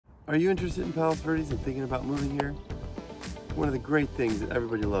Are you interested in Palos Verdes and thinking about moving here? One of the great things that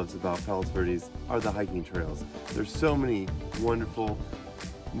everybody loves about Palos Verdes are the hiking trails. There's so many wonderful,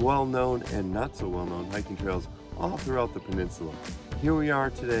 well-known and not so well-known hiking trails all throughout the peninsula. Here we are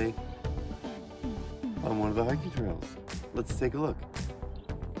today on one of the hiking trails. Let's take a look.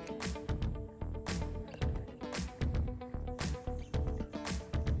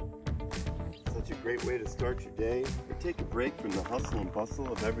 Such a great way to start your day, or take a break from the hustle and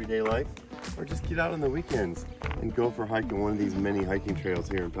bustle of everyday life, or just get out on the weekends and go for a hike on one of these many hiking trails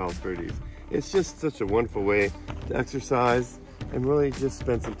here in Palos Verdes. It's just such a wonderful way to exercise and really just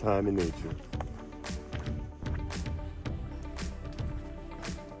spend some time in nature.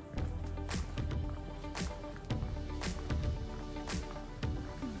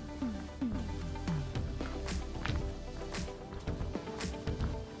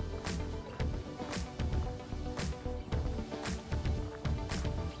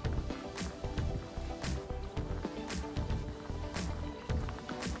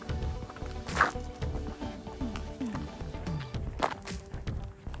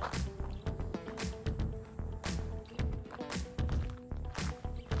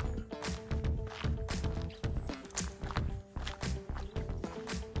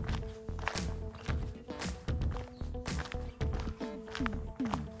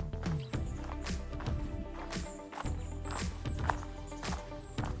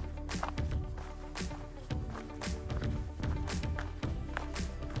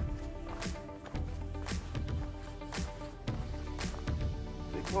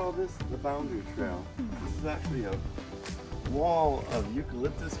 They call this the boundary trail. This is actually a wall of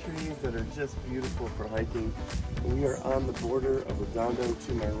eucalyptus trees that are just beautiful for hiking. We are on the border of Redondo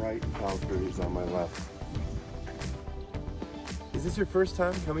to my right and Palos Verdes on my left. Is this your first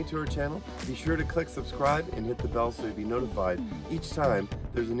time coming to our channel? Be sure to click subscribe and hit the bell so you'll be notified each time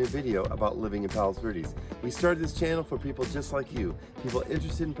there's a new video about living in Palos Verdes. We started this channel for people just like you, people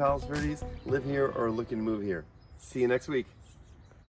interested in Palos Verdes, live here, or looking to move here. See you next week.